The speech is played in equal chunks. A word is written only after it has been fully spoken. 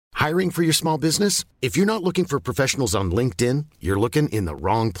Hiring for your small business? If you're not looking for professionals on LinkedIn, you're looking in the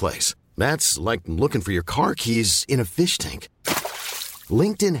wrong place. That's like looking for your car keys in a fish tank.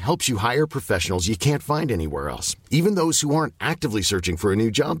 LinkedIn helps you hire professionals you can't find anywhere else, even those who aren't actively searching for a new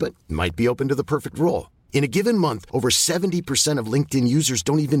job but might be open to the perfect role. In a given month, over 70% of LinkedIn users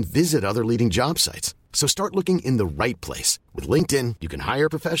don't even visit other leading job sites. So start looking in the right place. With LinkedIn, you can hire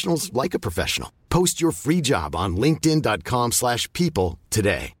professionals like a professional. Post your free job on linkedin.com/people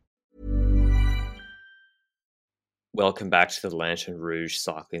today. Welcome back to the Lantern Rouge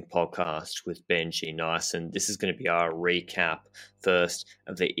Cycling Podcast with Benji Nyson. This is going to be our recap first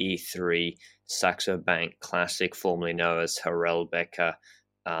of the E3 Saxo Bank Classic, formerly known as Harelbeke.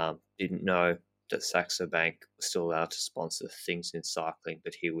 Didn't know that Saxo Bank was still allowed to sponsor things in cycling,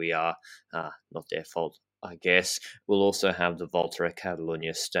 but here we are. Not their fault, I guess. We'll also have the Volta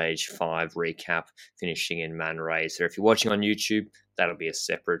Catalunya Stage 5 recap finishing in Manresa. If you're watching on YouTube, that'll be a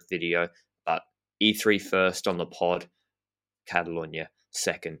separate video, but E3 first on the pod, Catalunya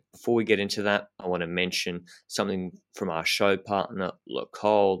second. Before we get into that, I want to mention something from our show partner,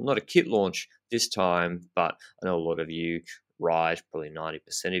 Locale. Not a kit launch this time, but I know a lot of you ride, probably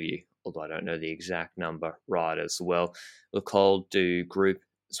 90% of you, although I don't know the exact number, ride as well. Locale do group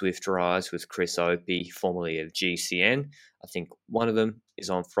Zwift rides with Chris Opie, formerly of GCN. I think one of them is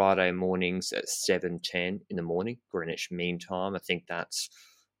on Friday mornings at 7:10 in the morning, Greenwich Mean Time. I think that's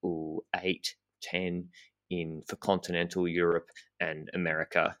 8:10 for continental Europe and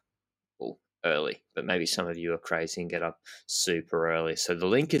America. Well, early, but maybe some of you are crazy and get up super early. So the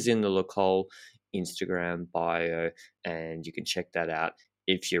link is in the Locale Instagram bio, and you can check that out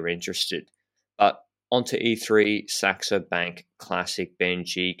if you're interested. But on to E3 Saxo Bank Classic.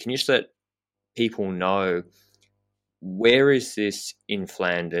 Benji, can you just let people know, where is this in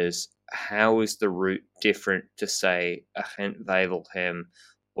Flanders? How is the route different to, say, a Gent-Wevelgem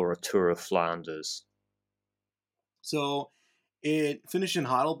or a Tour of Flanders? So it finished in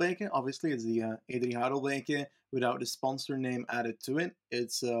Heidelberg. Obviously, it's the E3 Heidelberg without the sponsor name added to it.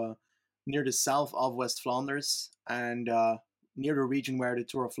 It's near the south of West Flanders and near the region where the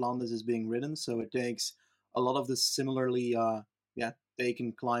Tour of Flanders is being ridden. So it takes a lot of the similarly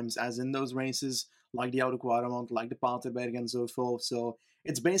taken climbs as in those races, like the Oude Kwaremond, like the Paterberg and so forth. So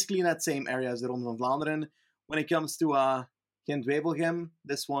it's basically in that same area as the Ronde van Vlaanderen. When it comes to Gent-Wevelgem,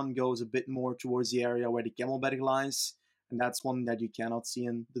 this one goes a bit more towards the area where the Kemmelberg lies, and that's one that you cannot see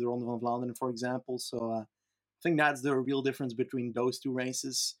in the Ronde van Vlaanderen, for example. So I think that's the real difference between those two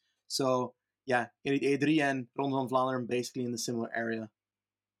races. So yeah, E3 and Ronde van Vlaanderen basically in the similar area.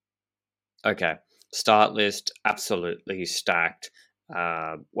 Okay, start list absolutely stacked.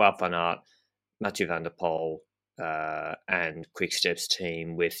 Wout van Aert, Mathieu van der Poel, and Quickstep's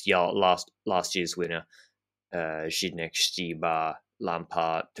team with last year's winner, Zdeněk Stybar,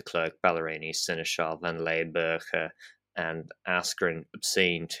 Lampard, De Klerk, Ballerini, Seneschal, Van Leeuwenberger, and Askren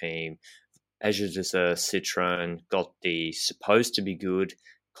Obscene team. Azure Citroën got the supposed to be good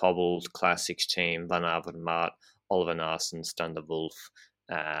cobbled classics team, Van Avermaet, Oliver Naesen, Stan de Wolf,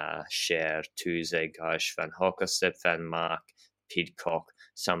 Scher, Tuze, Geisch, Van Hocker, Sepp Van Mark, Pidcock,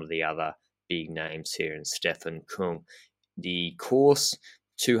 some of the other big names here, and Stefan Kung. The course,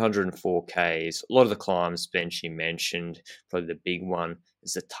 204 Ks. A lot of the climbs Benji mentioned. Probably the big one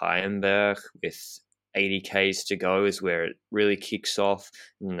is the Tyenberg with 80 Ks to go is where it really kicks off.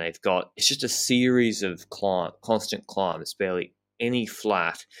 And it's just a series of constant climbs, barely any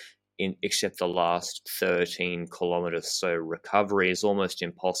flat except the last 13 kilometers. So recovery is almost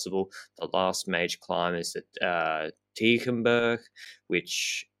impossible. The last major climb is at Tiekenberg,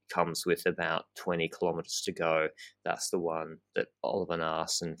 which comes with about 20 kilometers to go. That's the one that Oliver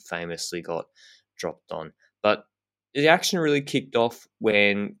Naesen famously got dropped on. But the action really kicked off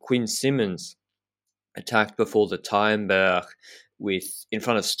when Quinn Simmons attacked before the Tyenberg in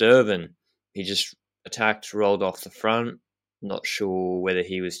front of Sturven. He just attacked, rolled off the front. Not sure whether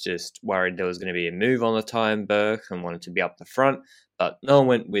he was just worried there was going to be a move on the Tyenberg and wanted to be up the front, but no one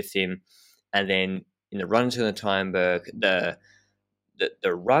went with him. And then in the run to the Tyenberg,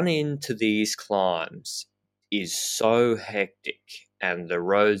 the run into these climbs is so hectic and the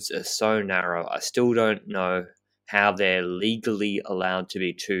roads are so narrow. I still don't know how they're legally allowed to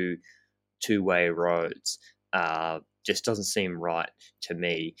be two-way roads. Just doesn't seem right to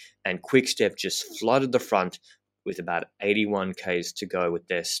me. And Quickstep just flooded the front with about 81 Ks to go with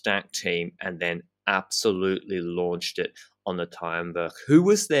their stack team, and then absolutely launched it on the Tyenberg. Who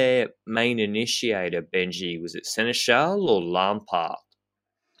was their main initiator, Benji? Was it Seneschal or Lampard?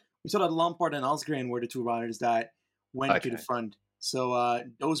 We saw that Lampard and Asgreen were the two riders that went to the front. So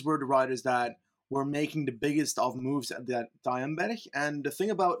those were the riders that were making the biggest of moves at that Tijenberg. And the thing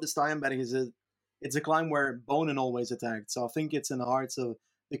about this Tijenberg is it's a climb where Bonen always attacked. So I think it's in the hearts of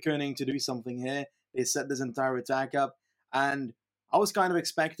the Koning to do something here. They set this entire attack up. And I was kind of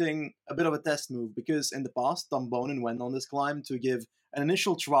expecting a bit of a test move because in the past, Tom Bonen went on this climb to give an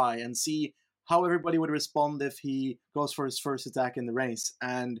initial try and see how everybody would respond if he goes for his first attack in the race.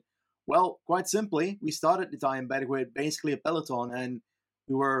 And, well, quite simply, we started the Tijenberg with basically a peloton, and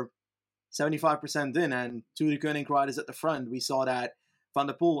we were 75% in, and two of the Koning riders at the front. We saw that Van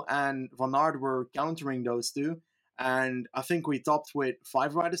der Poel and Van Aert were countering those two, and I think we topped with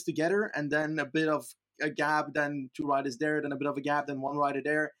 5 riders together, and then a bit of a gap, then 2 riders there, then a bit of a gap, then 1 rider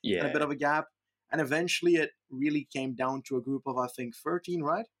there, and a bit of a gap, and eventually it really came down to a group of, I think, 13,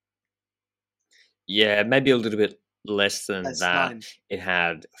 right? Yeah, maybe a little bit less than That's that. 9. It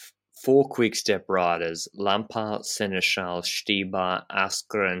had 4 quick-step riders: Lampaert, Seneschal, Stibar,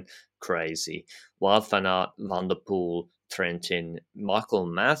 Askren, crazy. Wout van Aert, Van der Poel, Trentin, Michael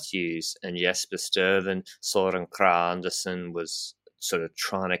Matthews, and Jesper Stuyven. Søren Kragh Andersen was sort of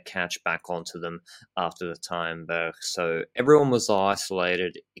trying to catch back onto them after the Tijenberg. So everyone was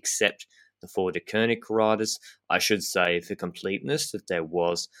isolated except the 4 De Koning riders. I should say, for completeness, that there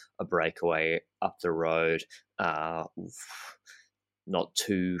was a breakaway up the road, not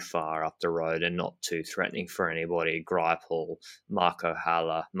too far up the road and not too threatening for anybody. Greipel, Marco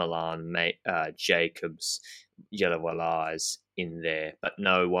Haller, Milan, Jacobs, Yellow Eyes in there, but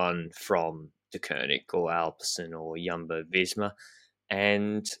no one from De Koning or Alpecin or Jumbo-Visma.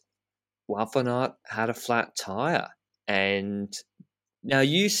 And Wout van Aert had a flat tyre. And now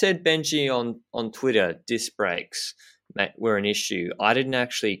you said, Benji, on Twitter, disc brakes were an issue. I didn't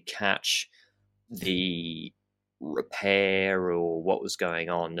actually catch the repair or what was going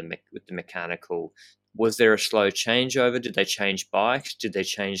on with the mechanical. Was there a slow changeover? Did they change bikes? Did they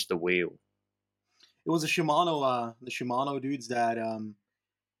change the wheel? It was a Shimano, the Shimano dudes that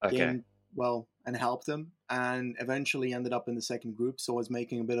came well and helped him, and eventually ended up in the second group. So I was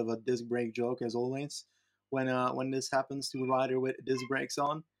making a bit of a disc brake joke, as always, when this happens to a rider with disc brakes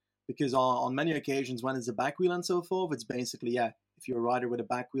on, because on many occasions when it's a back wheel and so forth, it's basically, if you're a rider with a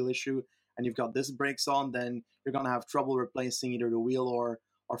back wheel issue and you've got disc brakes on, then you're gonna have trouble replacing either the wheel or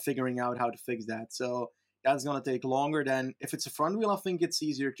figuring out how to fix that. So that's gonna take longer than if it's a front wheel. I think it's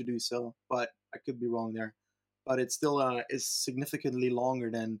easier to do so, but I could be wrong there. But it still is significantly longer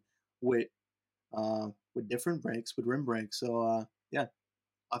than with different brakes, with rim brakes. So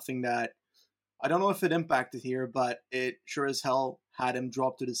I think that, I don't know if it impacted here, but it sure as hell had him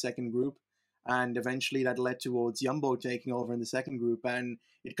drop to the second group, and eventually that led towards Jumbo taking over in the second group, and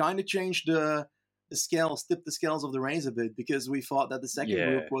it kind of changed the scales, tipped the scales of the race a bit, because we thought that the second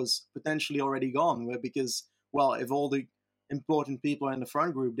group was potentially already gone, because, well, if all the important people are in the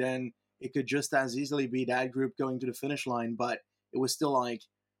front group, then it could just as easily be that group going to the finish line, but it was still like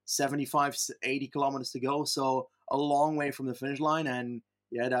 75, 80 kilometers to go, so a long way from the finish line, and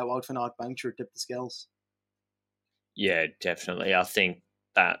that Wout van Aert puncture tipped the scales. Yeah, definitely. I think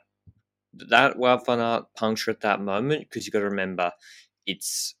that Wout van Aert puncture at that moment, because you've got to remember,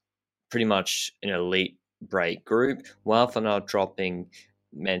 it's pretty much an elite break group. Wout van Aert dropping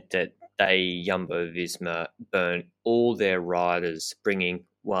meant that they, Jumbo-Visma, burnt all their riders, bringing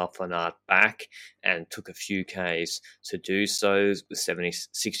Wout van Aert back, and took a few Ks to do so. With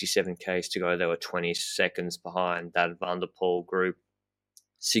 67 Ks to go, they were 20 seconds behind that Van der Poel group.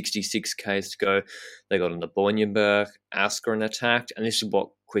 66 Ks to go, they got on the Bornenberg, Askren attacked, and this is what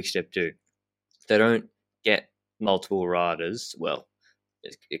Quickstep do. They don't get multiple riders, well,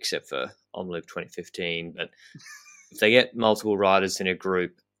 except for Omloop 2015, but if they get multiple riders in a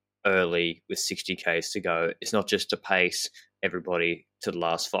group early with 60 Ks to go, it's not just to pace everybody to the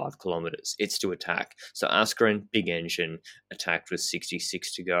last 5 kilometers, it's to attack. So Askren, big engine, attacked with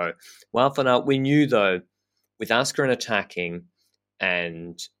 66 to go. Wout van Aert, we knew though, with Askren attacking,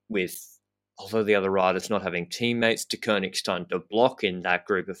 and with although the other riders not having teammates, De Koning starting to block in that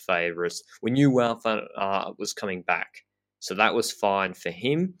group of favourites, we knew Wout van Aert was coming back. So that was fine for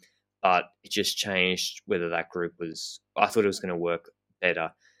him, but it just changed whether that group was... I thought it was going to work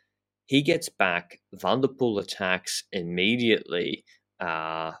better. He gets back, Van der Poel attacks immediately.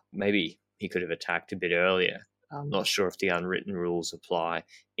 Maybe he could have attacked a bit earlier. I'm not sure if the unwritten rules apply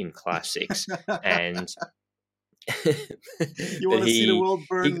in classics. And... You want to see the world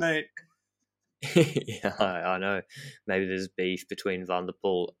burn, mate? Yeah, I know. Maybe there's beef between Van der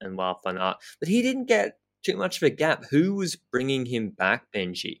Poel and Wout van Aert, but he didn't get too much of a gap. Who was bringing him back,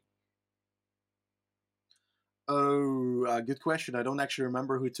 Benji? Oh, good question. I don't actually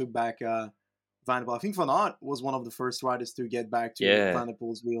remember who took back Van der Poel. I think Van Aert was one of the first riders to get back to Van der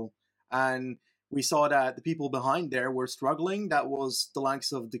Poel's wheel. And we saw that the people behind there were struggling. That was the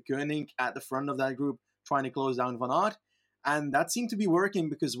likes of De Koning at the front of that group trying to close down Van Aert. And that seemed to be working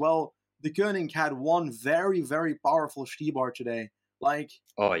because, well, De Koning had one very, very powerful Stibar today. Like,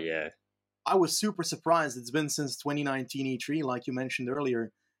 oh yeah, I was super surprised. It's been since 2019 E3, like you mentioned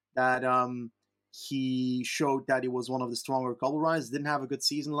earlier, that he showed that he was one of the stronger cobble riders. Didn't have a good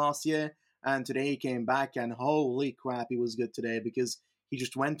season last year, and today he came back, and holy crap, he was good today because he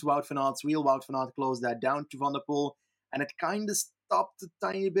just went to Wout van Aert's wheel. Wout van Aert closed that down to Van der Poel, and it kind of stopped a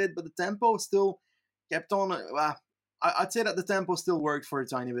tiny bit, but the tempo still kept on. I'd say that the tempo still worked for a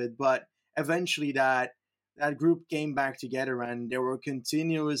tiny bit, but eventually that group came back together, and there were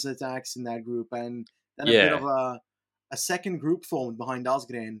continuous attacks in that group, and then a bit of a second group formed behind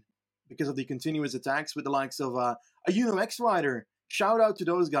Asgreen because of the continuous attacks with the likes of a Uno X rider. Shout out to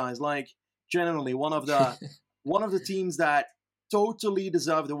those guys! Like, generally one of the teams that totally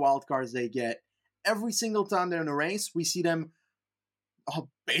deserve the wild cards they get. Every single time they're in a race, we see them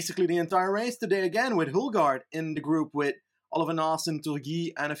basically the entire race today again with Hulgaard in the group with Oliver Naassen,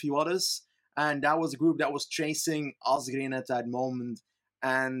 Turgi, and a few others. And that was a group that was chasing Asgreen at that moment.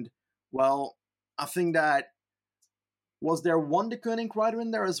 And, well, I think that... Was there one De Koning rider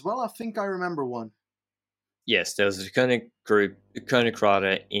in there as well? I think I remember one. Yes, there was a De Koning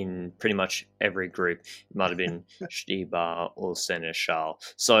rider in pretty much every group. It might have been Stibar or Seneschal.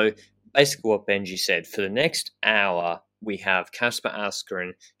 So basically what Benji said, for the next hour, we have Kasper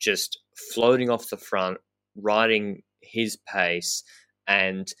Asgreen just floating off the front, riding his pace,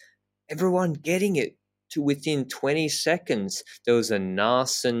 and everyone getting it to within 20 seconds. There was a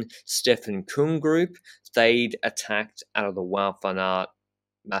Naassen, Stefan Kung group. They'd attacked out of the Wout van Aert,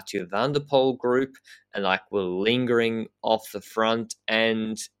 Mathieu van der Poel group, and were lingering off the front.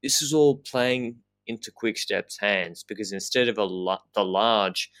 And this is all playing into Quick-Step's hands because instead of the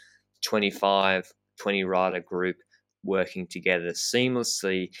large 25, 20 rider group working together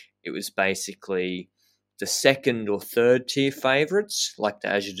seamlessly, it was basically the second or third tier favourites like the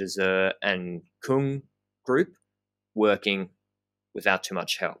Azure Desert and Kung group working without too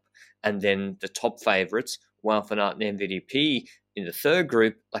much help. And then the top favourites, Wout van Aert and MVDP, in the third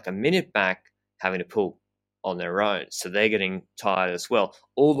group, a minute back, having to pull on their own. So they're getting tired as well.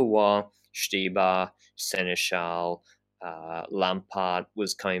 All the while, Stibar, Seneschal, Lampard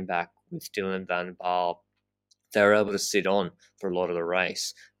was coming back with Dylan Van Baal. They were able to sit on for a lot of the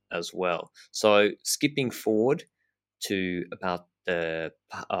race as well. So skipping forward to about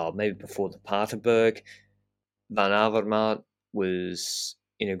maybe before the Paterberg, Van Avermaet was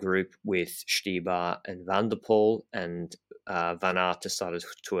in a group with Stibar and Van der Poel, and Van Aert decided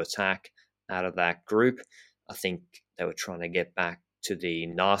to attack out of that group. I think they were trying to get back to the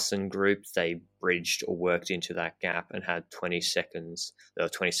Naassen group. They bridged or worked into that gap and had 20 seconds. They were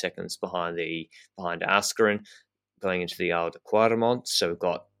 20 seconds behind Asgreen going into the Isle de Quaremont. So we've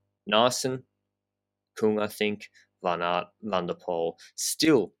got Naassen, Kung, I think, Van Aert, Van der Poel,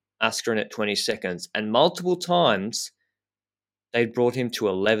 still Asgreen at 20 seconds, and multiple times they'd brought him to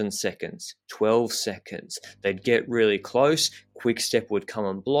 11 seconds, 12 seconds. They'd get really close. Quick-Step would come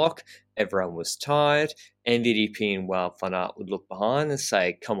and block. Everyone was tired. NVDP and Wout van Aert would look behind and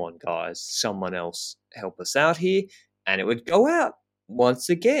say, come on, guys, someone else help us out here. And it would go out once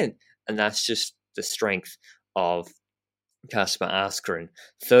again. And that's just the strength of Kasper Asgreen.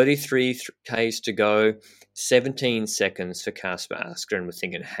 33 Ks to go, 17 seconds for Kasper Asgreen. We're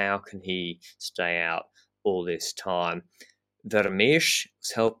thinking, how can he stay out all this time? Vermeersch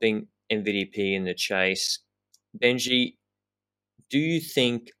was helping MVDP in the chase. Benji, do you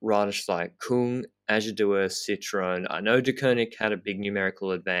think riders like Kung, Azadua, Citroën, I know De Koning had a big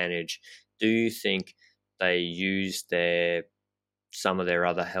numerical advantage. Do you think they used some of their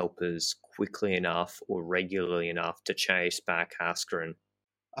other helpers quickly enough or regularly enough to chase back Asgreen?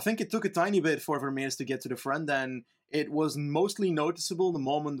 I think it took a tiny bit for Vermeers to get to the front, and it was mostly noticeable the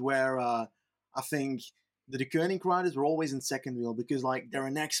moment where I think the De Koning riders were always in second wheel because they're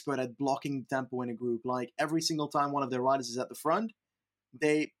an expert at blocking tempo in a group. Every single time one of their riders is at the front,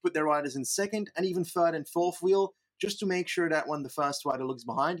 they put their riders in second and even third and fourth wheel just to make sure that when the first rider looks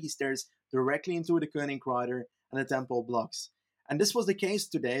behind, he stares directly into a De Koning rider and the tempo blocks. And this was the case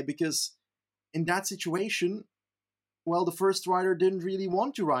today because in that situation, well, the first rider didn't really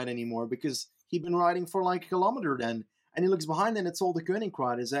want to ride anymore because he'd been riding for a kilometer then. And he looks behind and it's all the Koning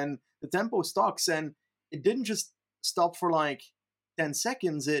riders and the tempo stocks. And it didn't just stop for 10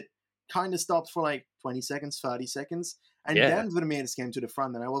 seconds. It kind of stopped for 20 seconds, 30 seconds. And then Vermeers came to the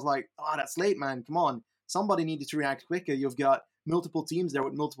front. And I was like, that's late, man. Come on. Somebody needed to react quicker. You've got multiple teams there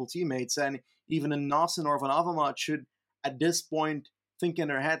with multiple teammates. And even a Naassen or Van Avermaet should, at this point, think in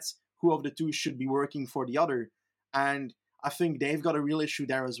their heads, who of the two should be working for the other. And I think they've got a real issue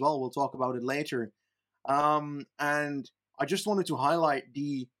there as well. We'll talk about it later. And I just wanted to highlight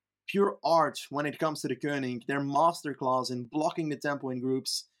the pure art when it comes to the Koenig, their masterclass in blocking the tempo in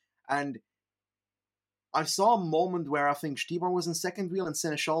groups. And I saw a moment where I think Stibar was in second wheel and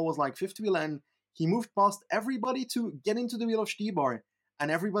Seneschal was like fifth wheel, and he moved past everybody to get into the wheel of Stibar,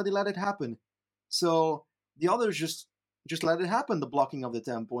 and everybody let it happen. So the others just let it happen, the blocking of the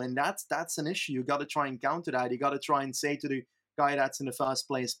tempo, and that's an issue. You got to try and counter that. You got to try and say to the guy that's in the first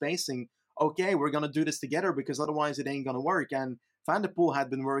place pacing, okay, we're going to do this together because otherwise it ain't going to work. And Van der Poel had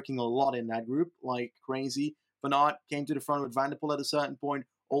been working a lot in that group, like crazy. Van Aert came to the front with Van der Poel at a certain point,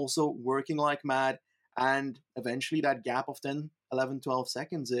 also working like mad. And eventually that gap of 10, 11, 12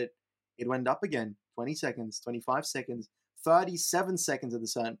 seconds, it went up again. 20 seconds, 25 seconds, 37 seconds at a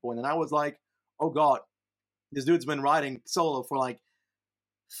certain point. And I was like, oh God, this dude's been riding solo for like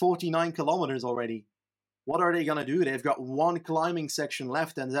 49 kilometers already. What are they going to do? They've got one climbing section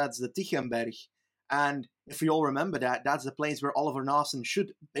left, and that's the Tichenberg. And if we all remember that, that's the place where Oliver Naassen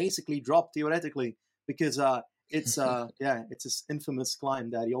should basically drop, theoretically, because it's it's this infamous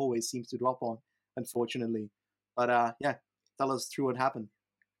climb that he always seems to drop on, unfortunately. But tell us through what happened.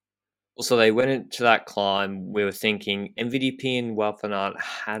 Also, they went into that climb. We were thinking MVDP and Wout van Aert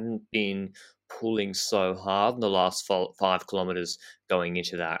hadn't been pulling so hard in the last 5 kilometers going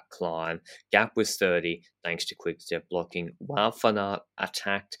into that climb. Gap was 30 thanks to quick step blocking. Wout van Aert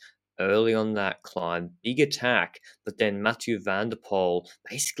attacked early on that climb, big attack, but then Mathieu van der Poel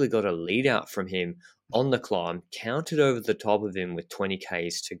basically got a lead out from him on the climb, counted over the top of him with 20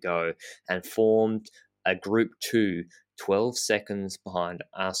 Ks to go, and formed a group 2, 12 seconds behind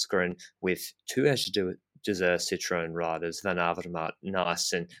Askren with 2 Desert Citroën riders, Van Avermaet,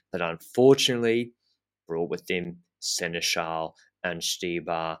 Naassen, but unfortunately brought with him Seneschal and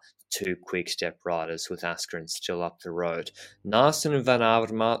Stibar, 2 quick-step riders with Askren still up the road. Naassen and Van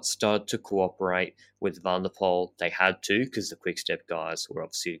Avermaet started to cooperate with Van der Poel. They had to, because the quick-step guys were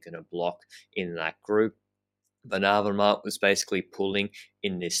obviously going to block in that group. Van Avermaet was basically pulling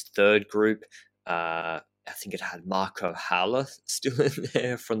in this third group. I think it had Marco Haller still in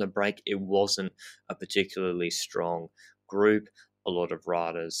there from the break. It wasn't a particularly strong group. A lot of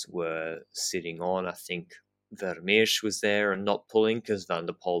riders were sitting on. I think Vermeersch was there and not pulling because Van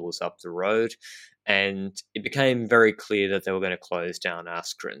der Poel was up the road. And it became very clear that they were going to close down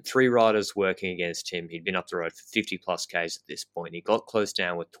Askren. 3 riders working against him. He'd been up the road for 50 plus Ks at this point. He got closed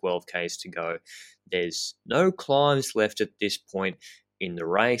down with 12 Ks to go. There's no climbs left at this point in the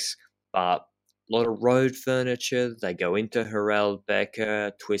race, but a lot of road furniture. They go into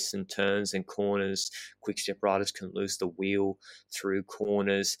Harelbeke, twists and turns and corners. Quick-step riders can lose the wheel through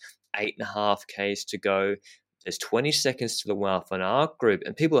corners. 8.5 Ks to go. There's 20 seconds to the Wout van Aert group,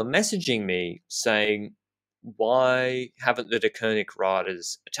 and people are messaging me saying, why haven't the De Koenig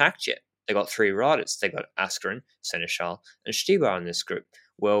riders attacked yet? They got 3 riders. They got Askren, Seneschal, and Stibar in this group.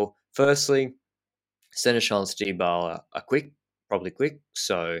 Well, firstly, Seneschal and Stibar are quick, probably quick,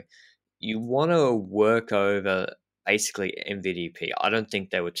 so you want to work over basically MVDP. I don't think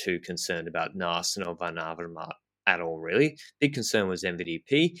they were too concerned about Naassen or Van Avermaet at all, really. Big concern was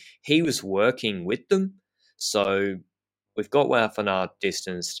MVDP. He was working with them. So we've got Wout van Aert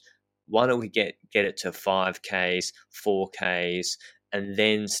distanced. Why don't we get it to 5 Ks, 4 Ks, and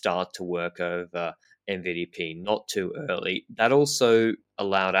then start to work over MVDP, not too early. That also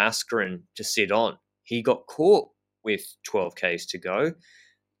allowed Askren to sit on. He got caught with 12 Ks to go.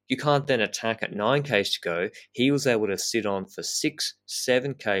 You can't then attack at 9 Ks to go. He was able to sit on for 6,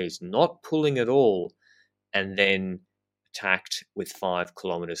 7 Ks, not pulling at all, and then attacked with 5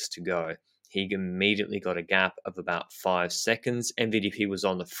 kilometers to go. He immediately got a gap of about 5 seconds. MVDP was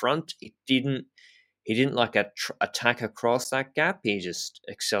on the front. He didn't like attack across that gap. He just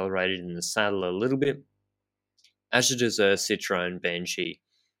accelerated in the saddle a little bit. As it is Citroën, Benji,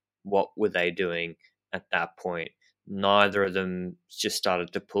 what were they doing at that point? Neither of them just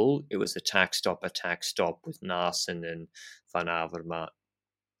started to pull. It was attack, stop with Naassen and Van Avermaet.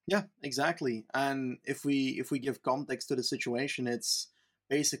 Yeah, exactly. And if we give context to the situation, it's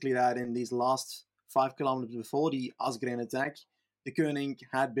basically that in these last 5 kilometers before the Asgreen attack, the Koenig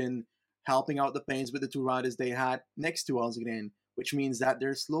had been helping out the pace with the 2 riders they had next to Asgreen, which means that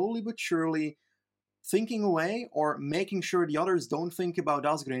they're slowly but surely thinking away or making sure the others don't think about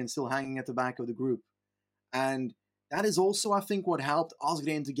Asgreen still hanging at the back of the group. And that is also, I think, what helped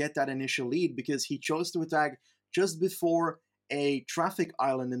Asgreen to get that initial lead, because he chose to attack just before a traffic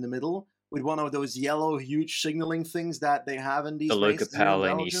island in the middle with one of those yellow huge signaling things that they have in these the races. The Luca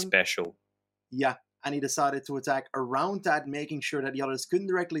Paolini special. Yeah, and he decided to attack around that, making sure that the others couldn't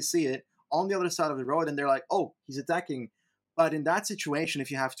directly see it on the other side of the road, and they're like, oh, he's attacking. But in that situation,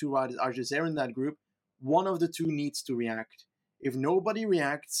 if you have two riders Argeser in that group, one of the two needs to react. If nobody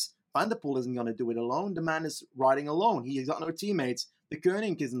reacts, Van der Poel isn't going to do it alone. The man is riding alone. He's got no teammates. The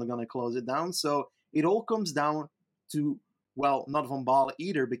Koenig isn't going to close it down. So it all comes down to, well, not Van Baarle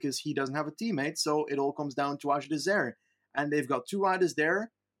either, because he doesn't have a teammate. So it all comes down to Argeser. And they've got two riders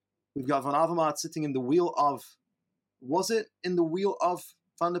there. We've got Van Avermaet sitting in the wheel of, was it in the wheel of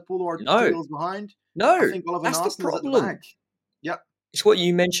Van der Poel or No. 2 wheels behind? No, I think Oliver that's the Naasten was at the problem. back. Yep. It's what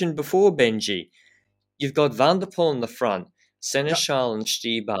you mentioned before, Benji. You've got Van der Poel in the front, Seneschal and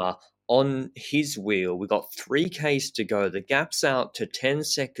Stibar on his wheel. We've got 3Ks to go. The gap's out to 10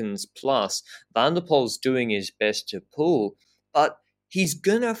 seconds plus. Van der Poel's doing his best to pull, but he's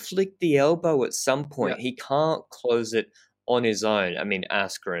going to flick the elbow at some point. Yeah. He can't close it on his own. I mean,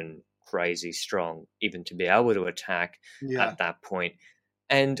 Askren, crazy strong, even to be able to attack at that point.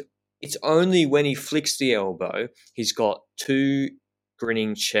 And it's only when he flicks the elbow, he's got two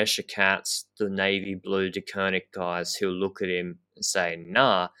grinning Cheshire Cats, the navy blue De Koenig guys, who'll look at him and say,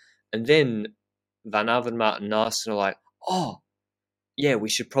 nah. And then Van Avermaet and Naasten are like, oh, yeah, we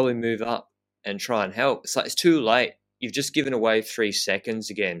should probably move up and try and help. It's like, it's too late. You've just given away 3 seconds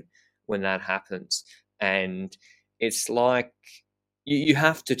again when that happens. And it's like you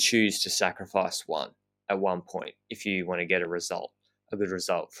have to choose to sacrifice one at one point if you want to get a good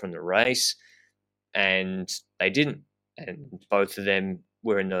result from the race. And they didn't. And both of them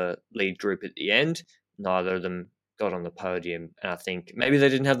were in the lead group at the end. Neither of them got on the podium. And I think maybe they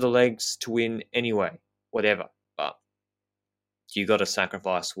didn't have the legs to win anyway, whatever. But you got to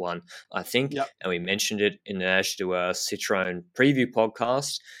sacrifice one, I think. Yep. And we mentioned it in the Citroën preview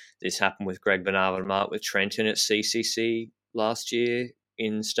podcast. This happened with Greg Van Avermaet with Trenton at CCC last year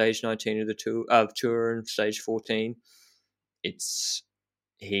in stage 19 of the tour and stage 14.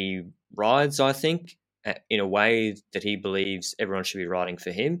 He rides, I think, in a way that he believes everyone should be riding for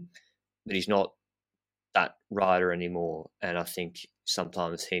him, but he's not that rider anymore. And I think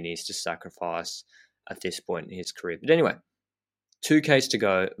sometimes he needs to sacrifice at this point in his career. But anyway, 2Ks to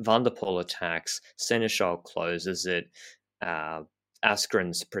go. Van der Poel attacks. Seneschal closes it.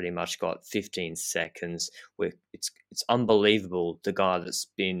 Askren's pretty much got 15 seconds. It's unbelievable. The guy that's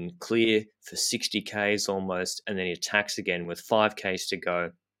been clear for 60 Ks almost, and then he attacks again with 5 Ks to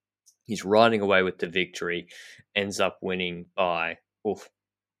go. He's riding away with the victory, ends up winning by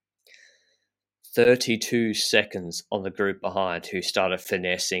 32 seconds on the group behind, who started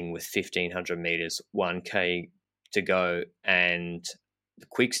finessing with 1,500 meters, 1K to go, and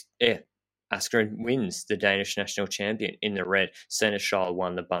Askren wins the Danish national champion in the red. Seneschal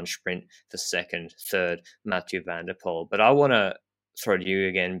won the bunch sprint for second, third, Mathieu van der Poel. But I want to throw to you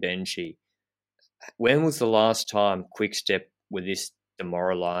again, Benji. When was the last time Quickstep were this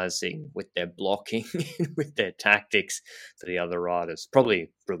demoralizing with their blocking, with their tactics for the other riders?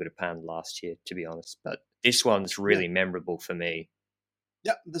 Probably Brugge de Pan last year, to be honest. But this one's really memorable for me.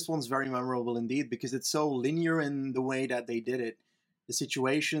 Yeah, this one's very memorable indeed because it's so linear in the way that they did it. The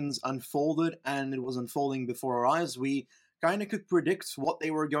situations unfolded and it was unfolding before our eyes. We kind of could predict what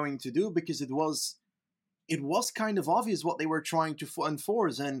they were going to do because it was kind of obvious what they were trying to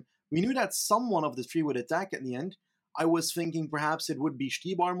enforce, and we knew that someone of the three would attack at the end. I was thinking perhaps it would be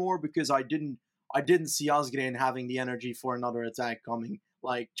Stibar more because I didn't see Asgreen having the energy for another attack coming.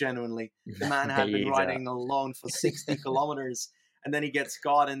 Like, genuinely, the man had been riding alone for 60 kilometers, and then he gets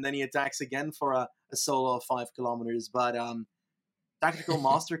caught, and then he attacks again for a solo of 5 kilometers. But tactical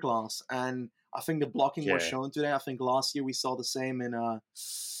masterclass, and I think the blocking was shown today. I think last year we saw the same in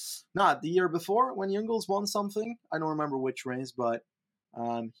the year before when Jungels won something. I don't remember which race, but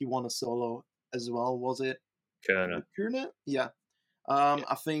he won a solo as well. Was it Kuurne? Yeah.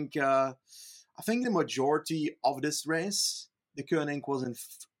 I think the majority of this race, the Koenig was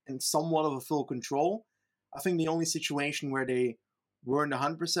in somewhat of a full control. I think the only situation where they weren't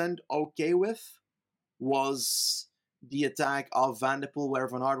 100% okay with was the attack of Van der Poel, where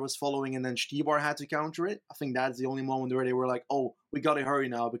Van Aert was following, and then Stibar had to counter it. I think that's the only moment where they were like, oh, we got to hurry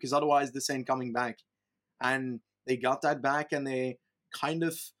now, because otherwise this ain't coming back. And they got that back, and they kind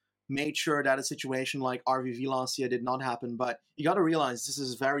of made sure that a situation like RVV last year did not happen. But you got to realize this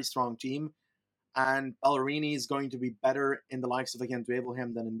is a very strong team, and Ballerini is going to be better in the likes of, again,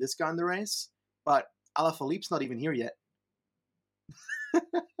 Dweebelhem than in this kind of race. But Alaphilippe's not even here yet.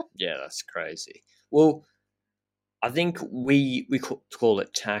 Yeah, that's crazy. Well, I think we call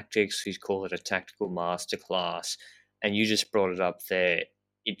it tactics. We call it a tactical masterclass. And you just brought it up there.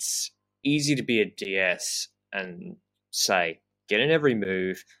 It's easy to be a DS and say, get in every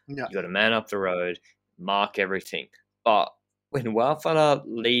move. Yeah. You got to man up the road, mark everything. But when Wout van Aert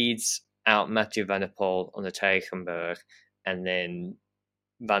leads out Mathieu van der Poel on the Tegenberg, and then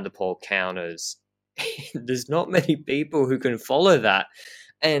Van der Poel counters, there's not many people who can follow that.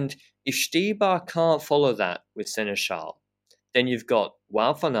 And if Stibar can't follow that with Seneschal, then you've got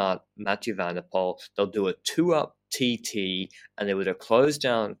Wout van Aert, Mathieu van der Poel. They'll do a 2-up TT, and they would have closed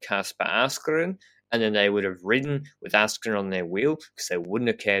down Kasper Askren, and then they would have ridden with Askren on their wheel because they wouldn't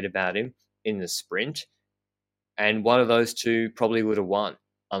have cared about him in the sprint. And one of those two probably would have won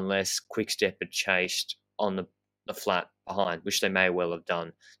unless Quickstep had chased on the flat behind, which they may well have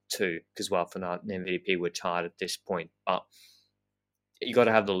done too, because Wout van Aert and MVP were tied at this point. But you got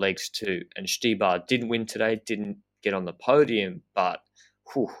to have the legs too. And Stibar didn't win today, didn't get on the podium, but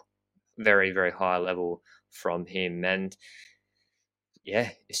very, very high level from him. And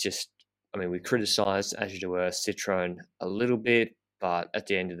yeah, it's just, I mean, we criticised, as you were, Citroën a little bit, but at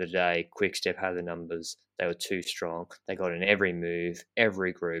the end of the day, Quickstep had the numbers. They were too strong. They got in every move,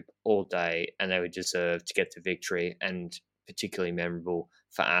 every group, all day, and they would deserve to get the victory, and particularly memorable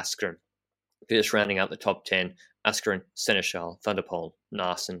for Askren. Just rounding out the top 10, Askren, Seneschal, Van der Poel,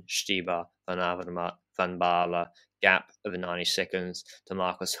 Naesen, Stibar, Van Avermaet, Van Baarle, gap of 90 seconds to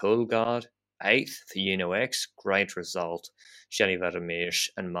Marcus Hulgaard, 8th for UNOX, great result. Gianni Vermeersch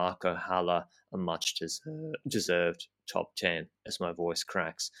and Marco Haller, a much deserved top 10 as my voice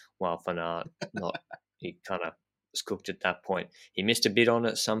cracks, while Van Aert, he kind of was cooked at that point. He missed a bit on it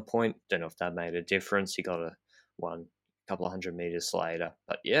at some point, don't know if that made a difference. He got a couple of 100 meters later.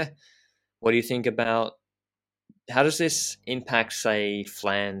 But yeah, what do you think about, how does this impact, say,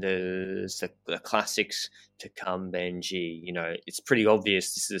 Flanders, the classics to come, Benji? You know, it's pretty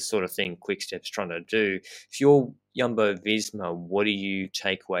obvious this is the sort of thing Quickstep's trying to do. If you're Jumbo-Visma, what do you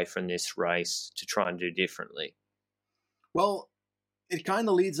take away from this race to try and do differently? Well, it kind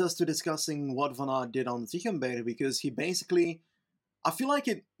of leads us to discussing what Van Aert did on the Tichenberg, because he basically, I feel like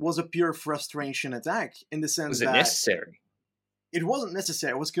it was a pure frustration attack in the sense that... Was it necessary? It wasn't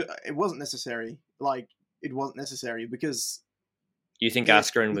necessary. It wasn't necessary. Like, it wasn't necessary because... You think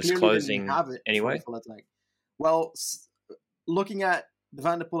Askren was closing anyway? Full attack. Well, looking at the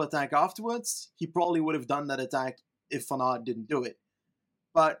Van der Poel attack afterwards, he probably would have done that attack if Van Aert didn't do it.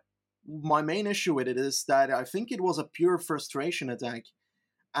 But my main issue with it is that I think it was a pure frustration attack,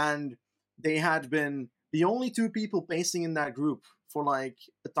 and they had been the only two people pacing in that group for like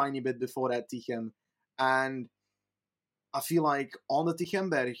a tiny bit before that Tichem, and I feel like on the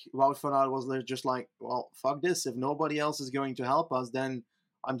Tichenberg, Wout van Aert was just like, well, fuck this. If nobody else is going to help us, then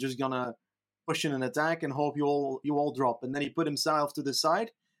I'm just gonna push in an attack and hope you all drop. And then he put himself to the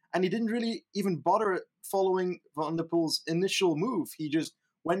side, and he didn't really even bother following Van der Poel's initial move. He just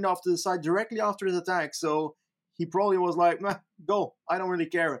went off to the side directly after his attack. So he probably was like, go, I don't really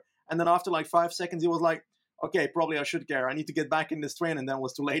care. And then after like 5 seconds, he was like, okay, probably I should care. I need to get back in this train, and then it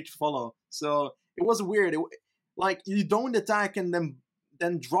was too late to follow. So it was weird. Like, you don't attack and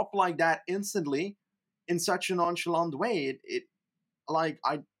then drop like that instantly in such a nonchalant way.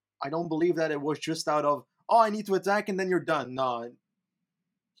 I don't believe that it was just out of, oh, I need to attack and then you're done. No,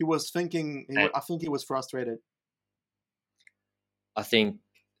 he was thinking. I think he was frustrated. I think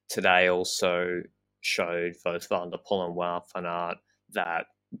today also showed both Van der Poel and Wout van Aert that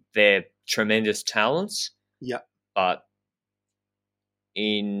they're tremendous talents. Yeah, but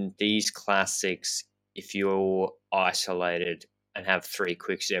in these classics, if you're isolated and have 3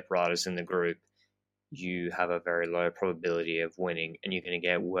 Quickstep riders in the group, you have a very low probability of winning, and you're going to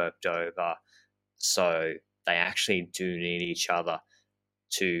get worked over. So they actually do need each other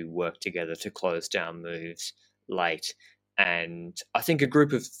to work together to close down moves late. And I think a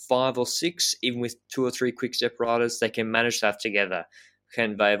group of 5 or 6, even with 2 or 3 Quickstep riders, they can manage that together.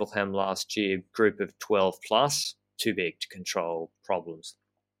 Ken Wevelgem last year, group of 12 plus, too big to control problems.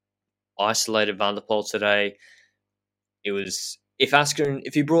 Isolated Van der Poel today, it was, if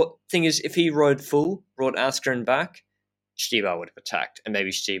he rode full, brought Askren back, Stibar would have attacked, and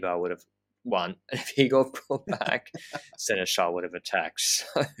maybe Stibar would have won. And if he got brought back, Seneschal would have attacked.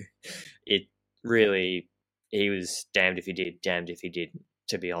 So it really, he was damned if he did, damned if he didn't,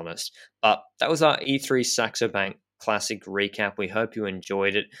 to be honest. But that was our E3 Saxo Bank Classic recap. We hope you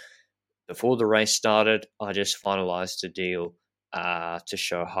enjoyed it. Before the race started, I just finalised a deal to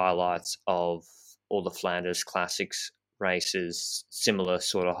show highlights of all the Flanders Classics races, similar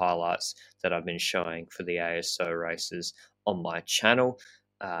sort of highlights that I've been showing for the ASO races on my channel.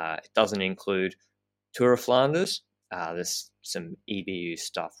 It doesn't include Tour of Flanders. There's some EBU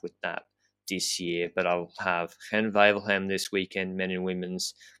stuff with that this year, but I'll have Gen Wevelgem this weekend, men and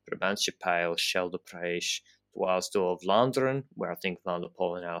women's, Brabantse Pijl, Shell de Preich, Dwars door of Vlaanderen, where I think Van der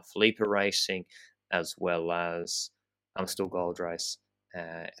Poel and Alaphilippe are racing, as well as Amstel Gold Race,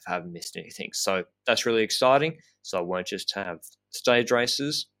 if I haven't missed anything. So that's really exciting. So I won't just have stage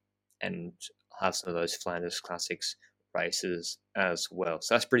races, and have some of those Flanders Classics races as well.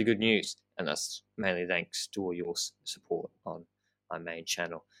 So that's pretty good news, and that's mainly thanks to all your support on my main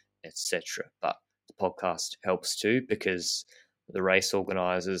channel, etc. But the podcast helps too, because the race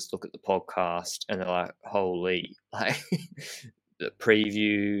organizers look at the podcast and they're like, holy, like the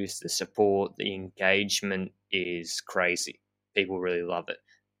previews, the support, the engagement is crazy. People really love it.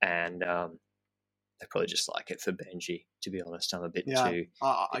 And they probably just like it for Benji, to be honest. I'm a bit too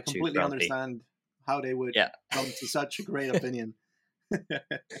I too completely grumpy. understand how they would come to such a great opinion.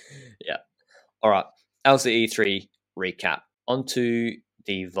 Yeah. All right. That was the E3 recap. On to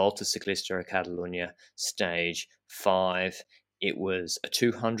the Volta Ciclista Catalunya stage 5. It was a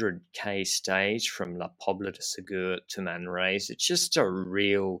 200k stage from La Pobla de Segur to Manresa. It's just a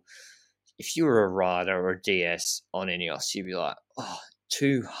real, if you were a rider or a DS on Ineos, you'd be like, oh,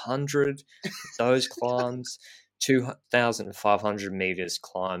 200, those climbs, 2,500 meters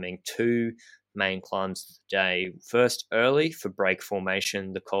climbing, 2 main climbs of the day. First early for break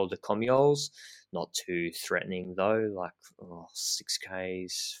formation, the Col de Comiols, not too threatening though, like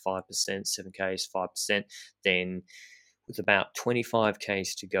 6Ks, 5%, 7Ks, 5%. Then with about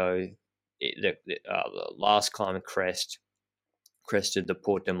 25Ks to go, the last climb and crested the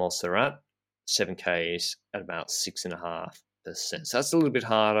Port de Montserrat, 7Ks at about 6.5%. So that's a little bit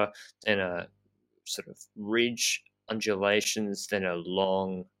harder than a sort of ridge undulations, then a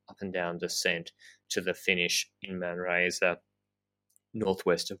long up and down descent to the finish in Manresa,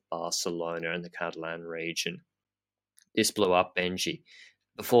 northwest of Barcelona in the Catalan region. This blew up Benji.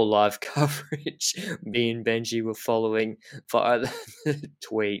 Before live coverage, me and Benji were following via the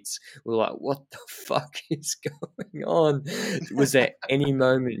tweets. We're like, what the fuck is going on? Was there any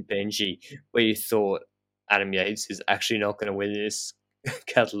moment, Benji, where you thought Adam Yates is actually not going to win this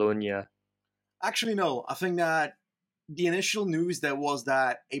Catalunya? Actually, no. I think that the initial news there was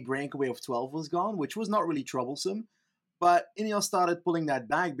that a breakaway of 12 was gone, which was not really troublesome. But Ineos started pulling that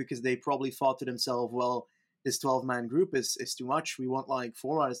back because they probably thought to themselves, well, this 12-man group is too much. We want like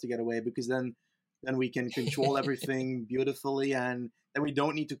 4 riders to get away, because then we can control everything beautifully, and then we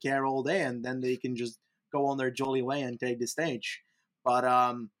don't need to care all day, and then they can just go on their jolly way and take the stage. But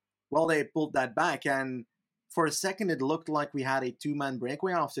well, they pulled that back, and for a second it looked like we had a 2-man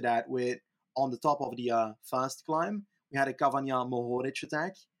breakaway after that, with on the top of the first climb we had a Cavagna Mohoric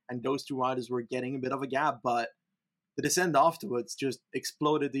attack, and those 2 riders were getting a bit of a gap, but the descent afterwards just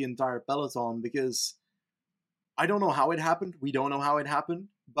exploded the entire peloton, because I don't know how it happened. We don't know how it happened,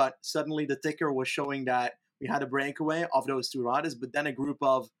 but suddenly the ticker was showing that we had a breakaway of those 2 riders, but then a group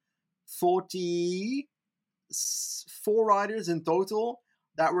of 44 riders in total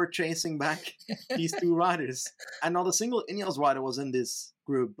that were chasing back these 2 riders. And not a single Ineos rider was in this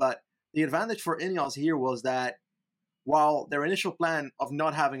group, but the advantage for Ineos here was that while their initial plan of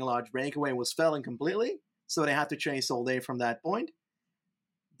not having a large breakaway was failing completely, so they had to chase all day from that point,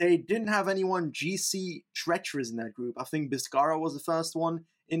 they didn't have anyone GC treacherous in that group. I think Biscara was the first one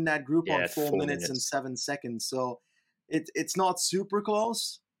in that group on 4 minutes and 7 seconds. So it's not super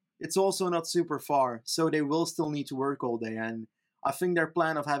close. It's also not super far. So they will still need to work all day. And I think their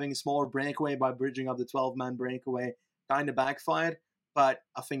plan of having a smaller breakaway by bridging up the 12-man breakaway kind of backfired. But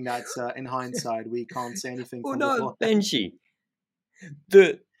I think that's in hindsight. We can't say anything. Well, no, Benji.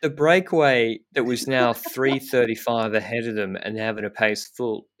 The breakaway that was now 3:35 ahead of them and having a pace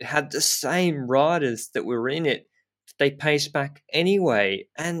full had the same riders that were in it. They paced back anyway,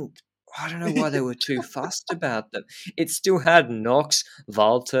 and I don't know why they were too fussed about them. It still had Knox,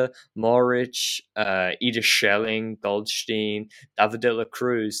 Volta, Moric, Ida Schelling, Goldstein, David de la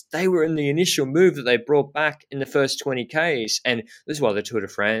Cruz. They were in the initial move that they brought back in the first 20Ks, and this is why the Tour de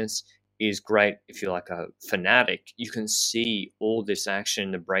France is great. If you're like a fanatic, you can see all this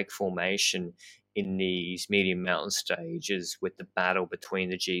action, the break formation in these medium mountain stages, with the battle between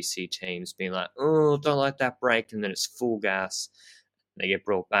the GC teams being like, oh, don't like that break, and then it's full gas. They get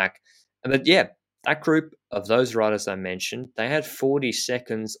brought back. But yeah, that group of those riders I mentioned, they had 40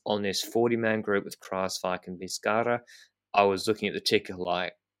 seconds on this 40-man group with Kruijswijk and Biscara. I was looking at the ticker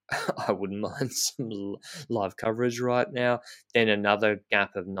like, I wouldn't mind some live coverage right now. Then another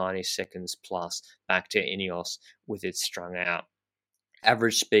gap of 90 seconds plus back to Ineos with it strung out.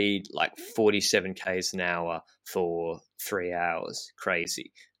 Average speed like 47 Ks an hour for 3 hours.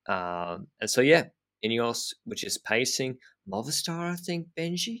 Crazy. And so, yeah, Ineos, which is pacing. Movistar, I think,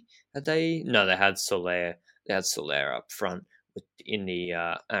 Benji? Had they? No, they had Soler. They had Soler up front in the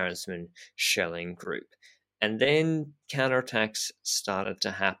Arensman Schelling group. And then counterattacks started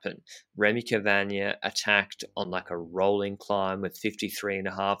to happen. Remy Cavagna attacked on like a rolling climb with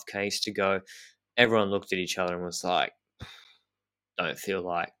 53.5 Ks to go. Everyone looked at each other and was like, don't feel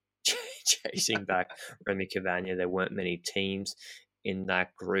like chasing back Remy Cavagna. There weren't many teams in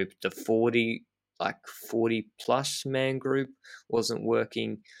that group. The 40 plus man group wasn't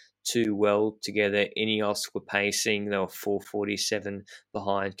working too well together. Ineos were pacing. They were 4:47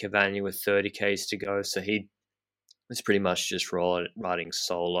 behind Cavagna with 30 Ks to go. So he was pretty much just riding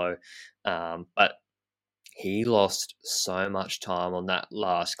solo. But he lost so much time on that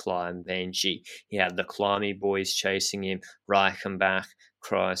last climb, Benji. He had the Climby boys chasing him, Reichenbach,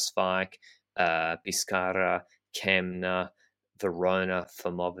 Kreuzweig, Biscara, Kemner, Verona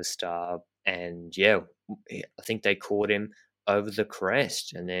for Movistar. And yeah, I think they caught him over the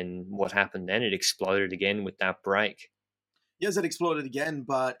crest. And then what happened then? It exploded again with that break. Yes, it exploded again,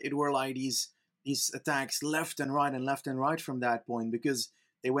 but it were like these attacks left and right from that point, because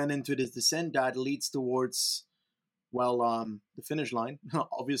they went into this descent that leads towards, well, the finish line,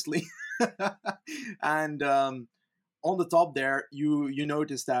 obviously. And on the top there, you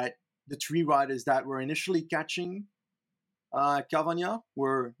notice that the three riders that were initially catching Cavagna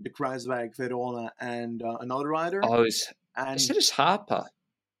were the Kreisweg, Verona, and another rider. I And said it's Harper.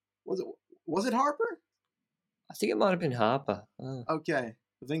 was it Harper? I think it might have been Harper. Oh. Okay,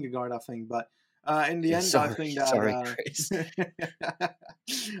 Vingegaard, I think, but in the end, Sorry, I think that sorry, Chris.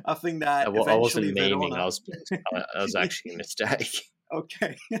 I think that I eventually wasn't memeing. Verona. I was actually a mistake.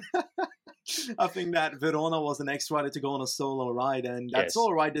 Okay, I think that Verona was the next rider to go on a solo ride, and that Yes.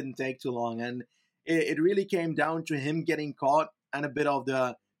 solo ride didn't take too long, and it really came down to him getting caught and a bit of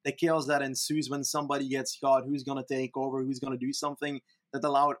the chaos that ensues when somebody gets caught. Who's going to take over? Who's going to do something that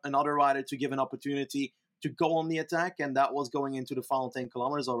allowed another rider to give an opportunity to go on the attack, and that was going into the final 10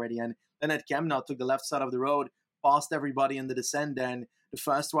 kilometers already. And then at Kemna took the left side of the road, passed everybody in the descent, and the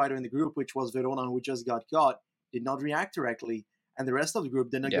first rider in the group, which was Verona, who just got caught, did not react directly. And the rest of the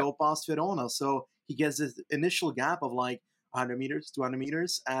group didn't go past Verona. So he gets this initial gap of like 100 meters, 200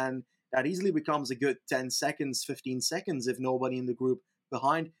 meters, and that easily becomes a good 10 seconds, 15 seconds if nobody in the group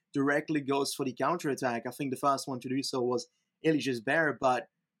behind directly goes for the counterattack. I think the first one to do so was Elijah Bear, but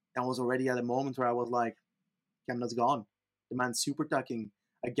that was already at a moment where I was like, Kemna's gone. The man's super tucking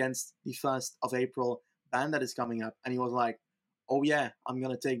against the 1st of April ban that is coming up. And he was like, oh yeah, I'm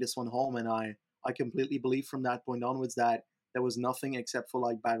going to take this one home. And I completely believe from that point onwards that there was nothing except for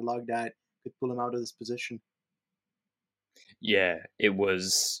like bad luck that could pull him out of this position. Yeah, it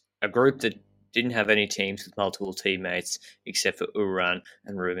was a group that didn't have any teams with multiple teammates except for Uran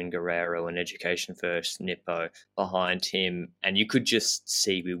and Ruben Guerrero and Education First Nippo behind him. And you could just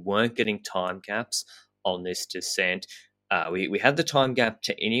see we weren't getting time gaps on this descent. We had the time gap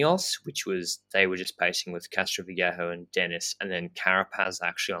to Ineos, which was they were just pacing with Castroviejo and Dennis, and then Carapaz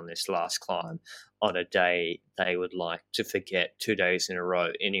actually on this last climb on a day they would like to forget. 2 days in a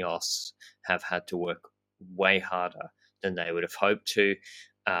row, Ineos have had to work way harder than they would have hoped to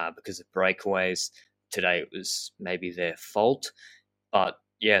because of breakaways. Today it was maybe their fault, but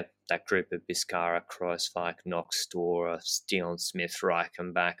yeah, that group of Biscara, Kreuzweig, Knox, Stora, Dion Smith,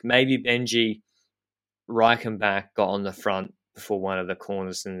 Reichenbach, maybe Benji. Reichenbach got on the front before one of the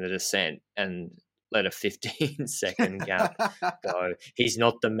corners in the descent and let a 15-second gap go. He's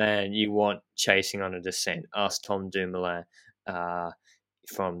not the man you want chasing on a descent. Ask Tom Dumoulin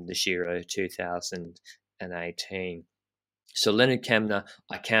from the Giro 2018. So Leonard Kemner,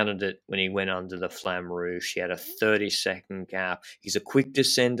 I counted it when he went under the Flamme Rouge. He had a 30-second gap. He's a quick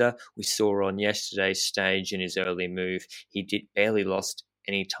descender. We saw on yesterday's stage in his early move, he barely lost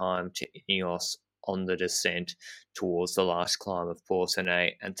any time to Ineos on the descent towards the last climb of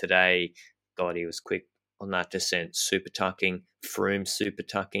Portenay. And today, God, he was quick on that descent, super tucking, Froome super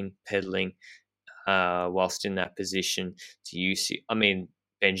tucking, pedaling whilst in that position to UCI. I mean,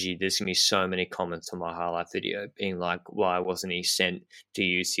 Benji, there's going to be so many comments on my highlight video being like, why wasn't he sent to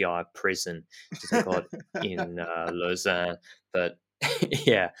UCI prison to the God in Lausanne? But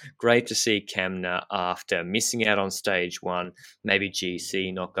yeah, great to see Kemner after missing out on stage one, maybe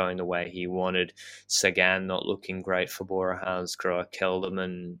GC not going the way he wanted, Sagan not looking great for Bora Hansgrohe,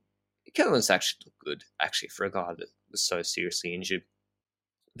 Kelderman's actually looked good, actually, for a guy that was so seriously injured.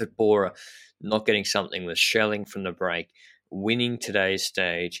 But Bora not getting something with Schelling from the break, winning today's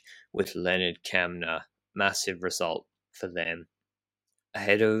stage with Leonard Kemner, massive result for them.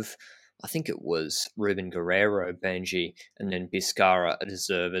 Ahead of, I think it was Ruben Guerrero, Benji, and then Biscara, a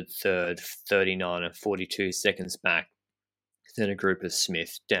deserved third, 39 and 42 seconds back. Then a group of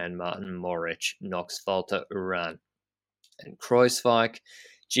Smith, Dan Martin, Moritz, Knox, Volta, Uran, and Kreuzweig.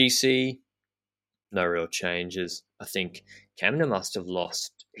 GC, No real changes. I think Kamna must have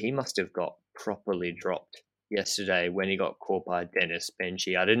lost. He must have got properly dropped yesterday when he got caught by Dennis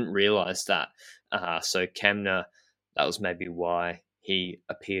Benji. I didn't realise that. So Kamna, that was maybe why he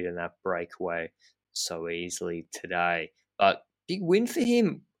appeared in that breakaway so easily today. But big win for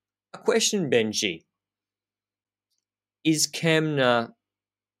him. A question, Benji. Is Kamna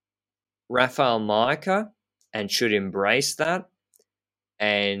Rafael Micah and should embrace that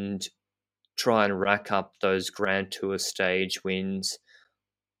and try and rack up those Grand Tour stage wins,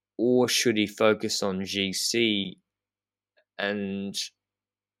 or should he focus on GC and,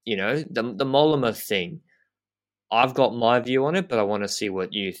 the Mollema thing? I've got my view on it, but I want to see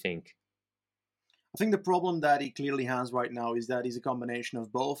what you think. I think the problem that he clearly has right now is that he's a combination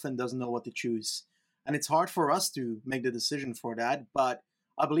of both and doesn't know what to choose. And it's hard for us to make the decision for that, but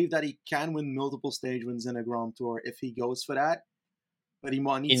I believe that he can win multiple stage wins in a Grand Tour if he goes for that. But he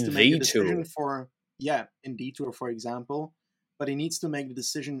needs to make the decision in Detour, for example. But he needs to make the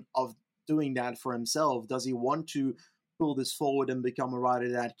decision of doing that for himself. Does he want to pull this forward and become a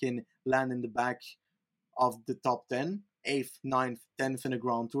rider that can land in the back of the top 10, 8th, 9th, 10th in a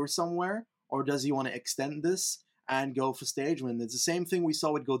Grand Tour somewhere? Or does he want to extend this and go for stage win? It's the same thing we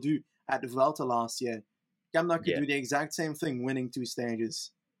saw with Gaudu at the Volta last year. Kamna could do the exact same thing, winning 2 stages.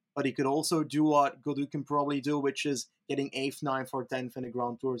 But he could also do what Gaudu can probably do, which is getting 8th, 9th, or 10th in a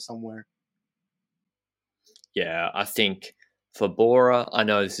Grand Tour somewhere. Yeah, I think for Bora, I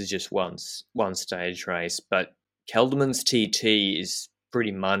know this is just one stage race, but Kelderman's TT is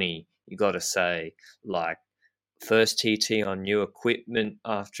pretty money, you got to say. Like, first TT on new equipment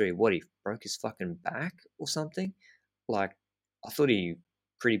after he broke his fucking back or something. Like, I thought he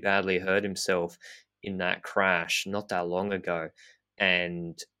pretty badly hurt himself in that crash not that long ago,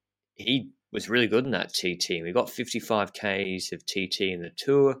 and he was really good in that TT. We got 55 Ks of TT in the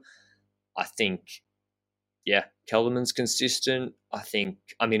Tour. I think, Kelderman's consistent. I've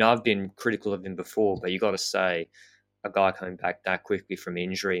been critical of him before, but you got to say, a guy coming back that quickly from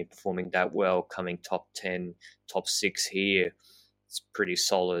injury, performing that well, coming top 10, top 6 here, it's pretty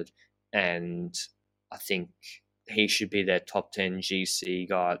solid. And I think he should be their top 10 GC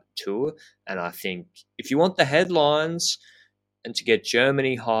guy Tour. And I think if you want the headlines and to get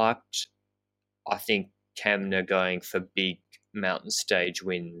Germany hyped, I think Kamna going for big mountain stage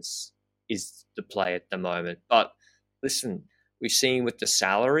wins is the play at the moment. But listen, we've seen with the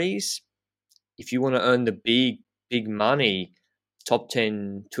salaries, if you want to earn the big money, top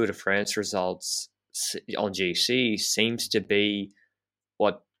 10 Tour de France results on GC seems to be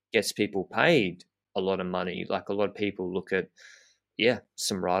what gets people paid a lot of money. Like, a lot of people look at,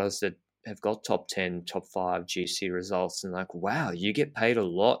 some riders that have got top 10, top 5 GC results and like, wow, you get paid a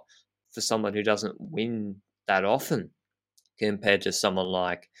lot for someone who doesn't win that often compared to someone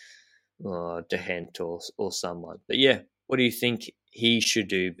like De Hent or someone. But what do you think he should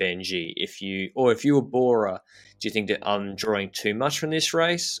do, Benji? If you were Bora, do you think that I'm drawing too much from this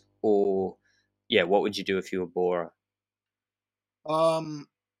race? Or, what would you do if you were Bora?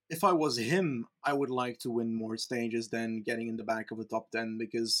 If I was him, I would like to win more stages than getting in the back of a top 10,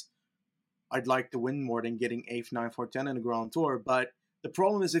 because I'd like to win more than getting 8th, 9th, or 10th in a Grand Tour. But the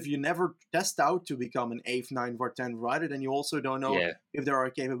problem is, if you never test out to become an 8th, 9th, or 10th rider, then you also don't know if there are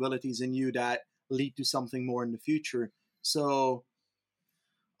capabilities in you that lead to something more in the future. So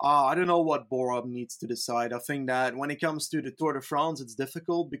I don't know what Bora needs to decide. I think that when it comes to the Tour de France, it's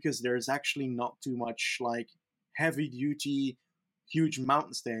difficult because there's actually not too much like heavy-duty, huge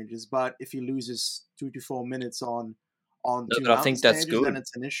mountain stages. But if he loses 2 to 4 minutes on two mountain stages, then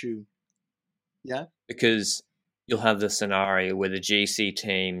it's an issue. Yeah, because you'll have the scenario where the GC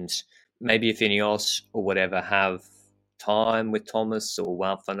teams, maybe if Ineos or whatever have time with Thomas or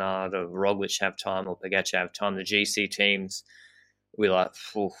Wout van Aert or Roglic have time or Pogacar have time, the GC teams will like,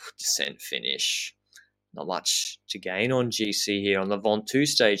 descent finish. Not much to gain on GC here. On the Ventoux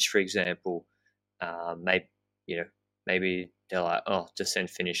stage, for example, maybe they're like,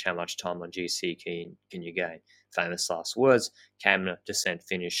 descent finish, how much time on GC can you gain? Famous last words, Kamna, descent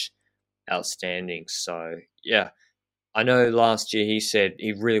finish, outstanding. So, I know last year he said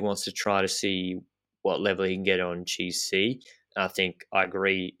he really wants to try to see what level he can get on GC. I think I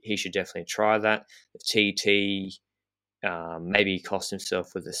agree he should definitely try that. The TT, maybe he cost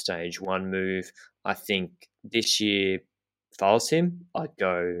himself with the stage 1 move. I think this year, if I was him, I'd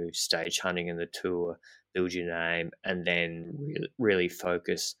go stage hunting in the Tour, build your name, and then really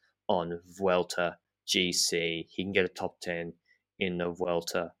focus on Vuelta GC. He can get a top 10 in the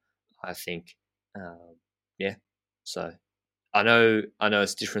Vuelta, I think. So I know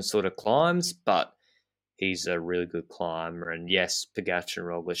it's different sort of climbs, but He's a really good climber. And yes, Pogacar and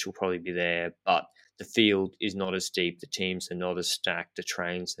Roglic will probably be there, but the field is not as deep. The teams are not as stacked. The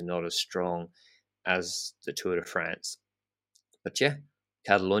trains are not as strong as the Tour de France. But yeah,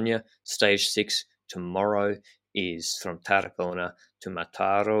 Catalunya, stage 6 tomorrow is from Tarragona to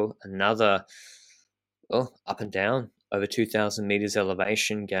Mataro. Another up and down, over 2,000 meters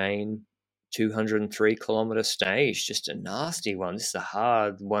elevation gain, 203 kilometer stage. Just a nasty one. This is a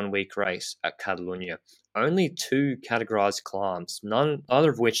hard 1 week race at Catalunya. Only 2 categorized climbs, neither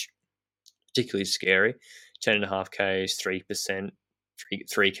of which particularly scary. 10.5 Ks, 3%,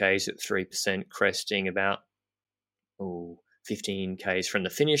 3 Ks at 3%, cresting about 15 Ks from the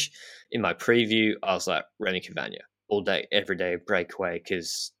finish. In my preview, I was like, Remy Cavagna, all day, every day breakaway,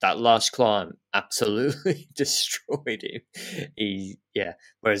 because that last climb absolutely destroyed him.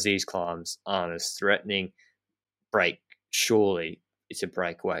 Whereas these climbs aren't as threatening. Surely it's a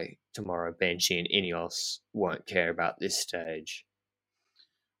breakaway tomorrow. Benji and Ineos won't care about this stage.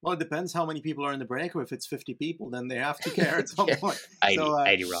 Well, it depends how many people are in the breakaway. If it's 50 people, then they have to care at some point.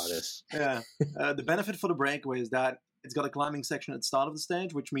 80 riders. Yeah. The benefit for the breakaway is that it's got a climbing section at the start of the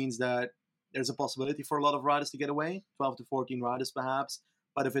stage, which means that there's a possibility for a lot of riders to get away, 12 to 14 riders perhaps.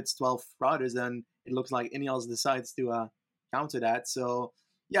 But if it's 12 riders, then it looks like Ineos decides to counter that. So,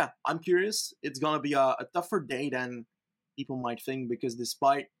 yeah, I'm curious. It's going to be a tougher day than people might think, because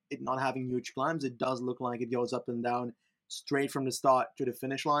despite it not having huge climbs, it does look like it goes up and down straight from the start to the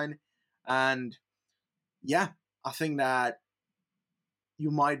finish line. And yeah, I think that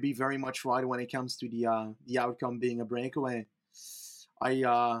you might be very much right when it comes to the outcome being a breakaway.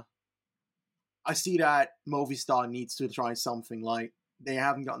 I see that Movistar needs to try something. Like, they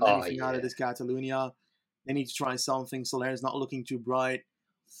haven't gotten anything out of this Catalunya. They need to try something. Soler's not looking too bright.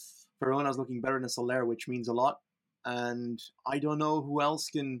 Verona's looking better than Soler, which means a lot. And I don't know who else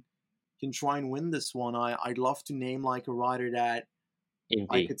can try and win this one. I'd love to name like a rider that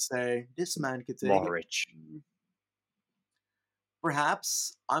I could say, this man could take Mohoric.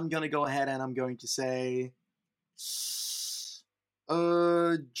 Perhaps. I'm going to go ahead and I'm going to say, that's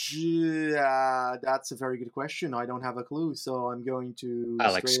a very good question. I don't have a clue, so I'm going to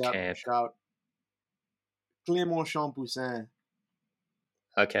Alex straight Camp. up shout Clément Champoussin.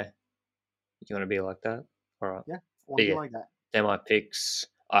 Okay. You want to be like that? All right. Yeah, I want to be like that. They're my picks.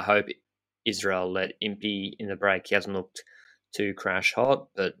 I hope Israel let Impey in the break. He hasn't looked too crash hot,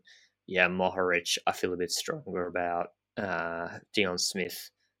 but yeah, Mohoric, I feel a bit stronger about. Dion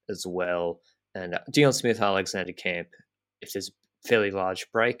Smith as well. And Dion Smith, Alexander Camp, if there's a fairly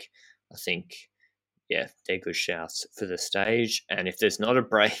large break, I think, yeah, they're good shouts for the stage. And if there's not a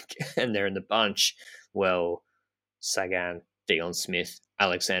break and they're in the bunch, well, Sagan, Dion Smith,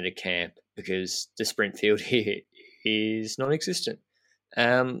 Alexander Camp, because the sprint field here is non-existent.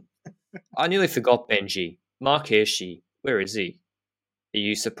 I nearly forgot Benji. Mark Hirschi, where is he? Are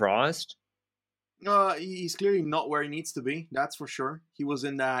you surprised? He's clearly not where he needs to be, that's for sure. He was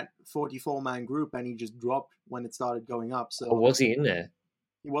in that 44-man group and he just dropped when it started going up. So, or was he in there?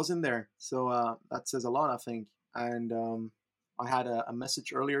 He was in there. So that says a lot, I think. And I had a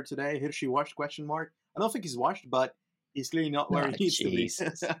message earlier today. Hirschi watched, question mark. I don't think he's watched, but he's clearly not where he needs to be.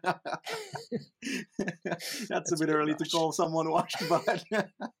 That's a bit early to call someone washed, but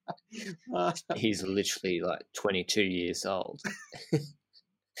he's literally like 22 years old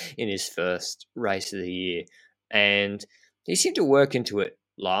in his first race of the year. And he seemed to work into it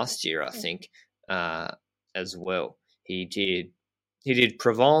last year, I think, as well. He did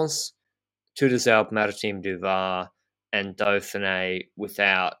Provence, Tour des Alpes Maritimes du Var, and Dauphiné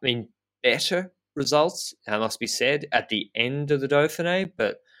without, better results, that must be said, at the end of the Dauphiné,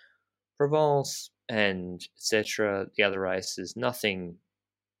 but Provence and etc., the other races, nothing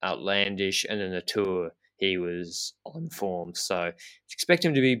outlandish, and in the Tour, he was on form. So expect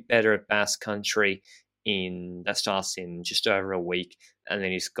him to be better at Basque Country. That starts in just over a week, and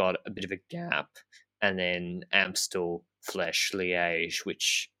then he's got a bit of a gap, and then Amstel, Flèche, Liège,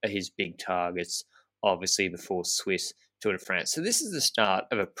 which are his big targets, obviously before Swiss Tour de France. So this is the start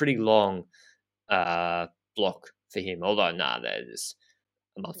of a pretty long block for him, although there's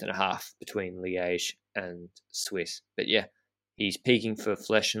a month and a half between Liège and Swiss. But yeah, he's peaking for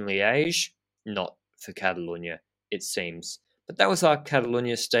Flèche and Liège, not for Catalunya, it seems. But that was our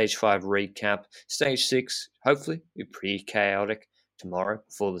Catalunya Stage 5 recap. Stage 6, hopefully, will be pretty chaotic tomorrow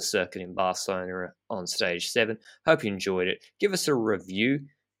before the circuit in Barcelona on Stage 7. Hope you enjoyed it. Give us a review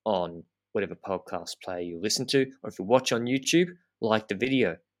on whatever podcast player you listen to, or if you watch on YouTube, like the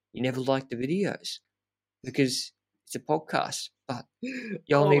video. You never like the videos because it's a podcast, but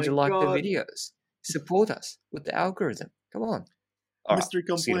y'all need to like the videos. Support us with the algorithm. Come on. Mr.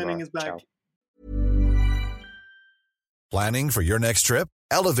 Complaining is back. Ciao. Planning for your next trip?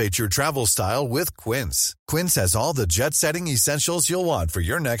 Elevate your travel style with Quince. Quince has all the jet-setting essentials you'll want for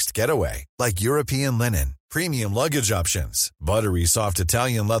your next getaway, like European linen, premium luggage options, buttery soft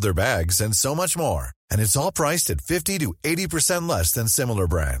Italian leather bags, and so much more. And it's all priced at 50 to 80% less than similar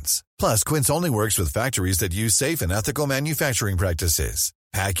brands. Plus, Quince only works with factories that use safe and ethical manufacturing practices.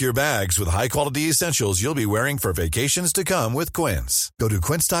 Pack your bags with high-quality essentials you'll be wearing for vacations to come with Quince. Go to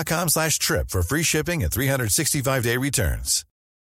quince.com/trip for free shipping and 365-day returns.